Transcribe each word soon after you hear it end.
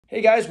Hey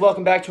guys,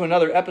 welcome back to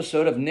another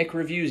episode of Nick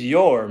Reviews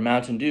Your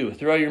Mountain Dew.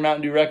 Throw your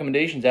Mountain Dew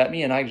recommendations at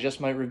me and I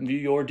just might review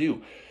your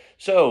dew.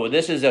 So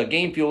this is a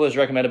Game Fuel as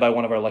recommended by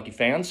one of our lucky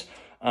fans.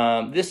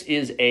 This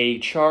is a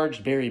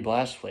charged berry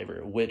blast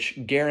flavor, which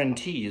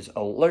guarantees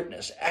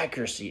alertness,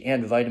 accuracy,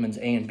 and vitamins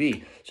A and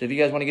B. So if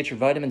you guys want to get your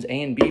vitamins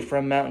A and B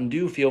from Mountain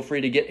Dew, feel free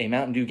to get a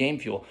Mountain Dew Game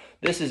Fuel.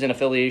 This is in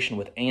affiliation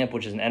with AMP,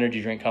 which is an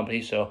energy drink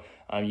company, so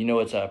you know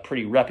it's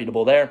pretty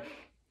reputable there.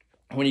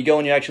 When you go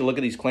and you actually look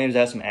at these claims, it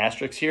has some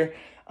asterisks here.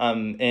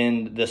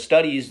 And the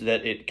studies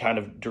that it kind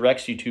of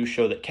directs you to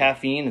show that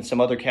caffeine and some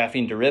other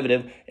caffeine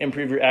derivative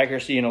improve your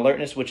accuracy and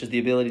alertness, which is the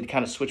ability to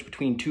kind of switch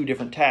between two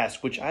different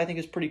tasks, which I think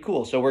is pretty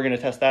cool. So we're going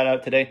to test that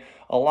out today,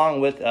 along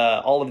with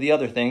all of the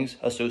other things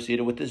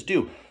associated with this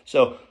dew.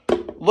 So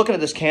looking at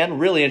this can,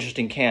 really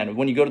interesting can.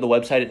 When you go to the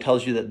website, it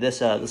tells you that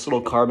this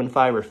little carbon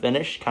fiber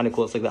finish, kind of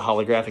cool, it's like the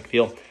holographic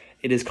feel.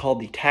 It is called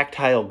the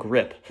tactile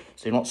grip,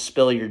 so you don't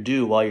spill your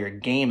dew while you're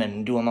gaming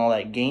and doing all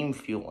that game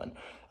fueling.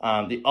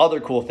 The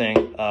other cool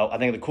thing, I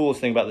think the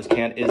coolest thing about this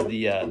can is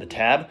the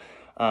tab.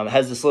 It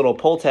has this little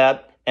pull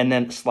tab and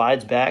then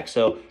slides back.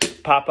 So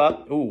pop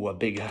up, ooh, a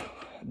big.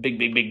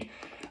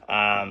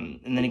 And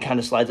then it kind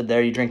of slides up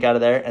there. You drink out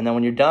of there, and then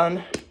when you're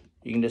done,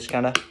 you can just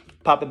kind of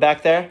pop it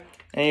back there,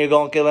 and you're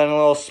going to get a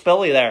little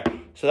spilly there.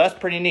 So that's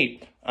pretty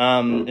neat.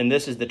 And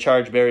this is the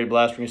charged berry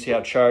blast. We're gonna see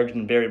how charged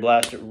and berry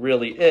blast it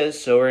really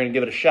is. So we're gonna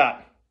give it a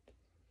shot.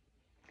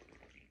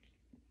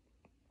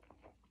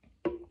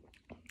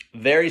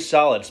 Very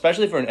solid,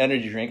 especially for an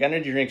energy drink.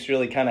 Energy drinks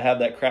really kind of have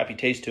that crappy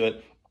taste to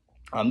it.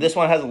 This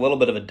one has a little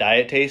bit of a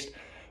diet taste,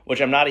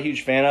 which I'm not a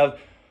huge fan of,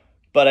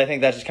 but I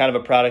think that's just kind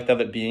of a product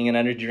of it being an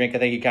energy drink. I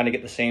think you kind of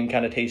get the same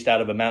kind of taste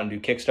out of a Mountain Dew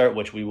Kickstart,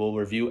 which we will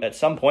review at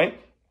some point.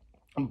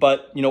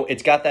 But, you know,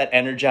 it's got that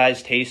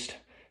energized taste.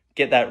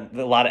 Get that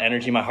a lot of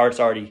energy. My heart's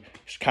already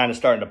kind of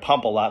starting to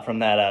pump a lot from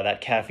that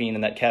caffeine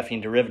and that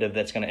caffeine derivative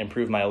that's going to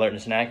improve my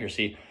alertness and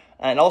accuracy.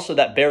 And also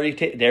that berry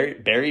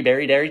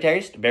dairy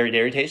taste,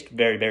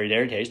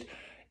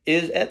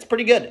 it's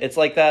pretty good. It's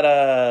like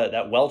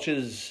that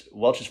Welch's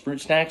fruit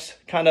snacks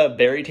kind of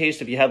berry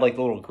taste. If you had like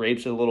the little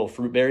grapes or the little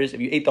fruit berries,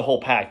 if you ate the whole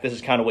pack, this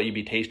is kind of what you'd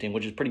be tasting,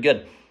 which is pretty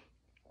good.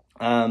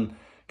 Kind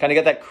of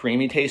got that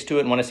creamy taste to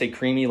it. And when I say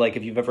creamy, like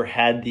if you've ever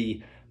had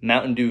the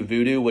Mountain Dew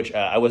Voodoo, which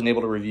I wasn't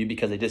able to review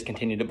because they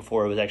discontinued it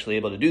before I was actually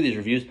able to do these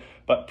reviews,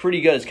 but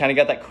pretty good. It's kind of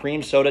got that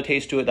cream soda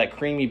taste to it, that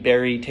creamy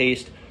berry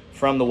taste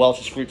from the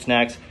Welch's fruit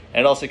snacks. And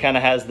it also kind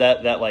of has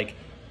that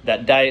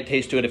diet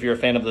taste to it if you're a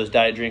fan of those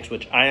diet drinks,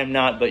 which I am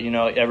not, but you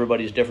know,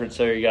 everybody's different,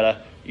 so you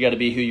gotta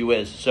be who you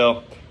is.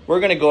 So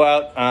we're gonna go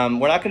out.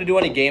 We're not gonna do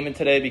any gaming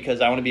today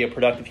because I want to be a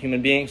productive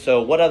human being.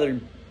 So what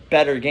other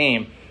better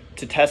game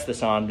to test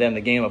this on than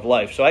the game of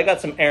life? So I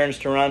got some errands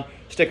to run.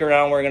 Stick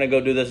around, we're gonna go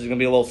do this. It's gonna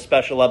be a little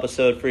special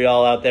episode for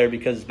y'all out there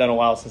because it's been a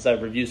while since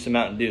I've reviewed some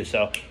Mountain Dew.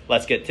 So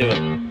let's get to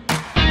it.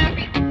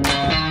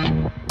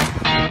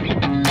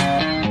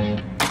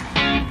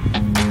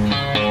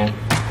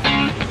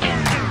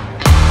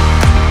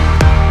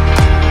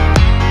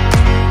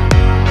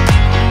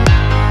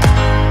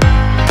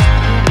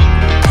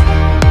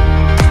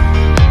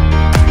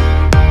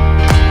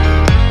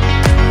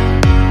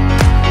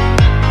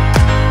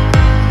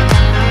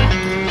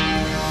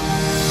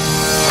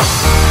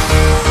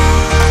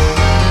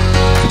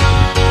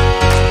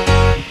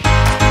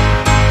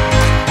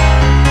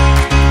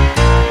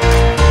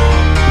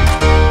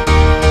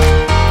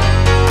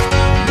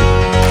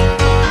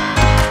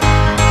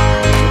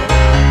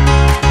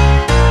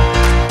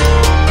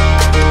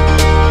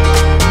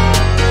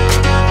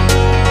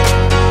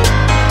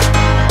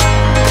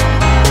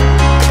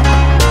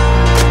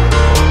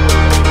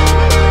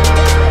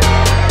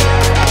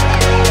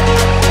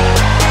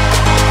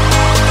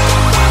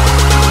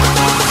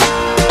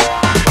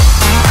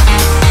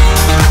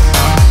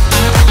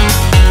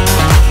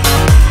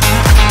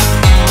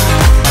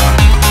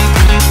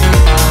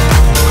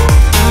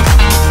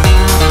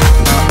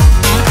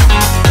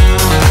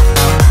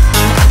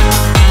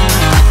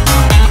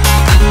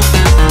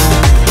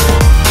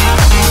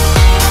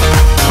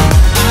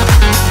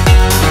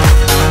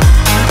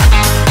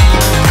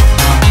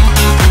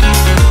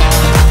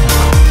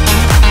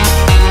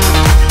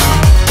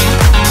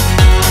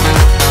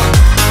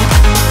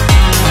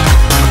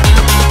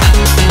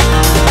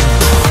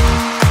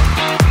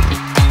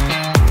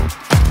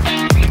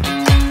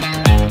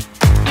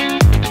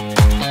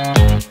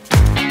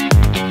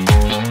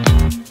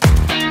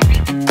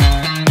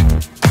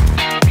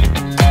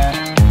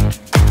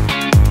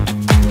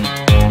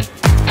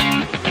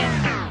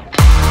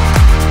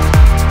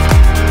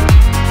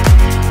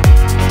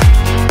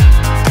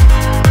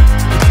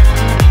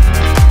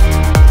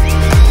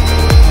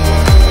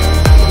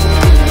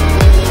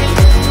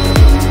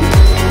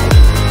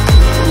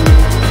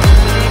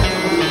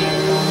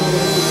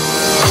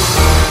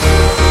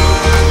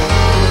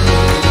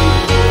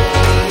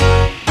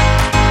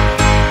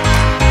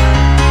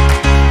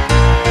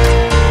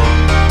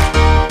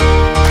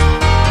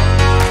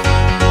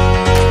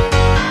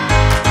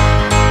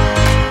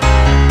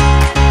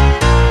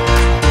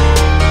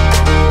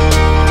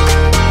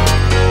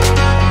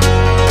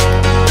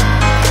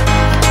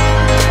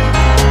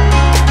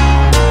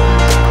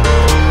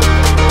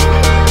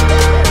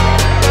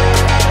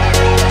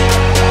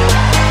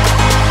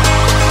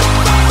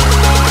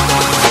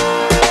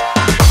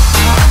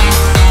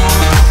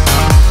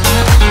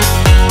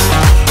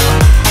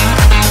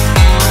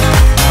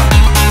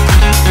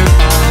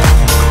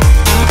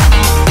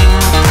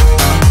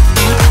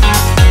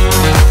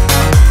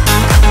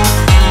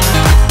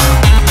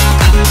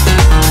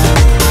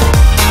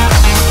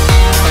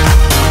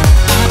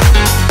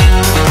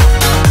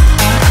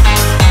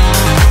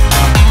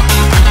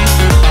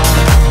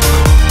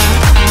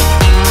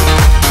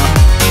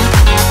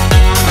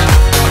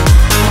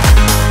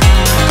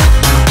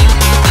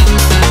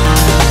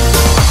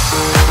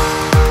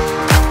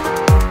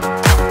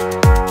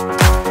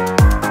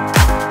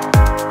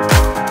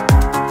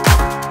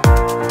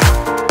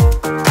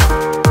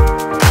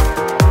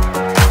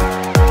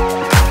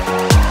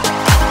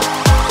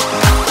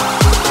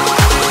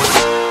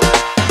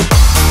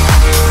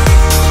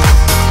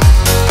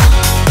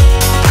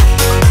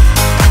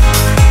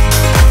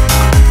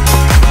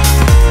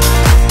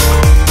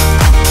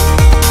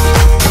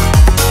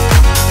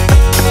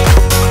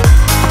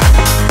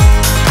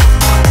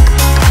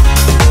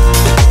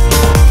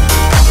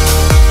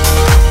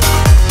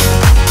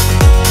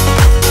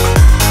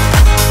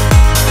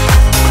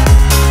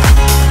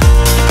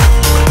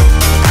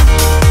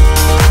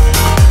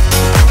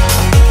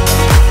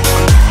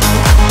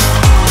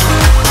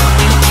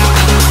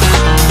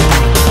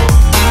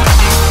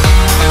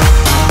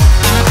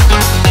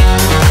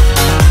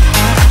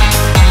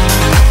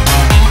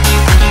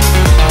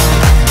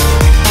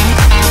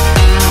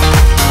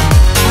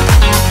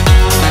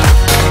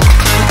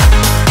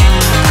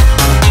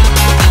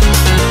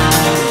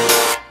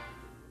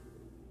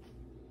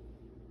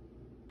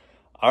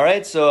 All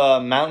right, so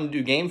Mountain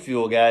Dew Game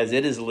Fuel, guys,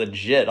 it is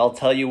legit. I'll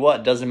tell you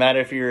what, doesn't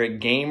matter if you're a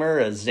gamer,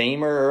 a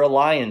zamer, or a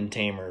lion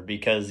tamer,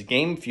 because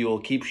Game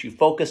Fuel keeps you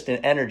focused and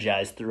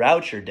energized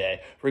throughout your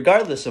day,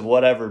 regardless of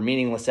whatever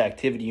meaningless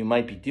activity you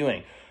might be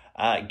doing.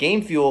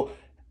 Game Fuel,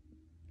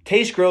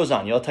 taste grows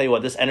on you. I'll tell you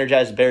what, this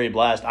Energized Berry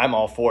Blast, I'm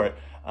all for it.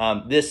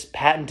 This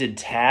patented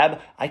tab,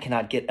 I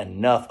cannot get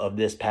enough of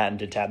this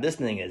patented tab. This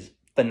thing is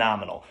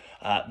phenomenal.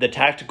 The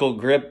tactical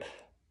grip,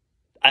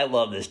 I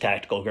love this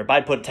tactical grip.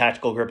 I'd put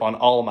tactical grip on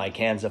all of my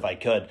cans if I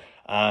could.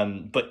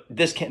 But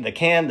this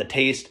the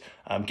taste,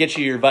 gets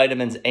you your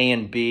vitamins A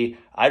and B.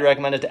 I'd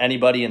recommend it to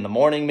anybody in the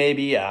morning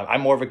maybe.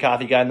 I'm more of a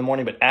coffee guy in the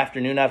morning, but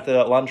afternoon after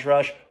that lunch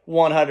rush,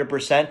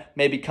 100%.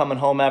 Maybe coming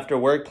home after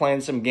work,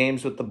 playing some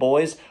games with the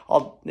boys.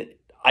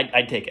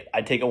 I'd take it.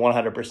 I'd take it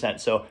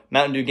 100%. So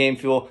Mountain Dew Game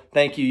Fuel,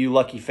 thank you, you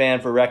lucky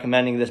fan, for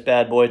recommending this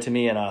bad boy to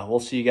me, and we'll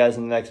see you guys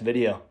in the next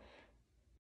video.